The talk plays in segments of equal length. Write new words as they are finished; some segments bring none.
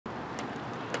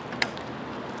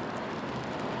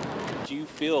You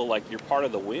feel like you're part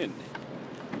of the wind.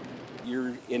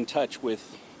 You're in touch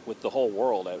with the whole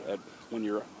world when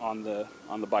you're on the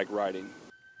bike riding.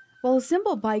 While a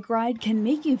simple bike ride can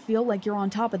make you feel like you're on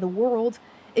top of the world,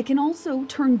 it can also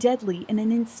turn deadly in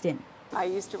an instant. I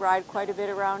used to ride quite a bit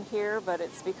around here, but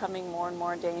it's becoming more and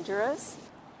more dangerous.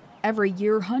 Every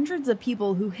year, hundreds of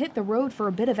people who hit the road for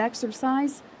a bit of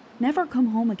exercise never come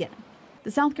home again. The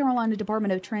South Carolina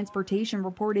Department of Transportation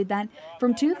reported that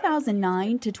from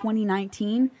 2009 to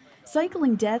 2019,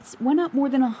 cycling deaths went up more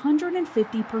than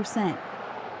 150%.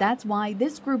 That's why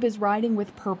this group is riding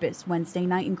with purpose Wednesday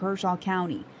night in Kershaw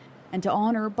County, and to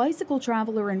honor bicycle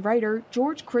traveler and writer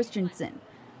George Christensen.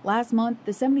 Last month,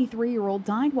 the 73-year-old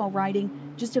died while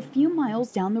riding just a few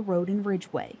miles down the road in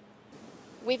Ridgeway.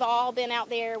 We've all been out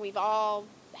there. We've all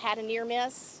had a near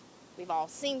miss. We've all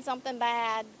seen something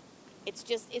bad. It's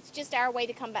just our way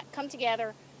to come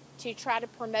together to try to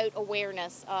promote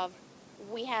awareness of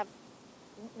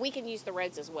we can use the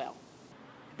roads as well.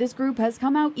 This group has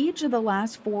come out each of the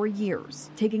last 4 years,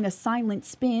 taking a silent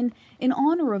spin in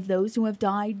honor of those who have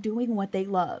died doing what they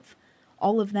love.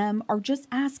 All of them are just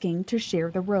asking to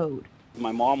share the road.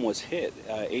 My mom was hit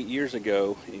 8 years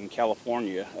ago in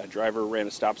California. A driver ran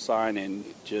a stop sign and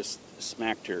just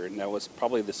smacked her, and that was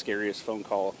probably the scariest phone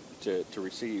call to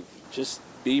receive. Just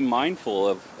be mindful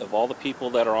of all the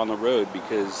people that are on the road,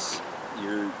 because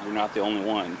you're not the only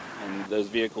one, and those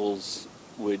vehicles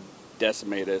would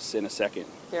decimate us in a second.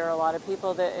 There are a lot of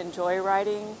people that enjoy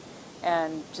riding,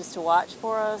 and just to watch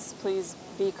for us, please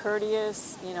be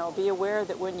courteous. Be aware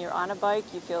that when you're on a bike,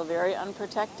 you feel very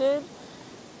unprotected.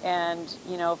 And,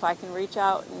 if I can reach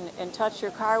out and touch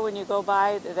your car when you go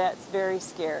by, that's very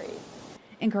scary.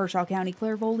 In Kershaw County,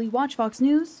 Claire Foley, Watch Fox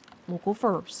News, Local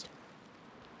First.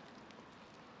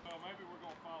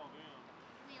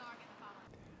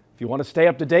 If you want to stay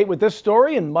up to date with this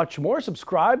story and much more,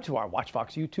 subscribe to our Watch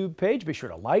Fox YouTube page. Be sure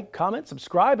to like, comment,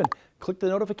 subscribe, and click the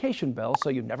notification bell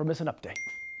so you never miss an update.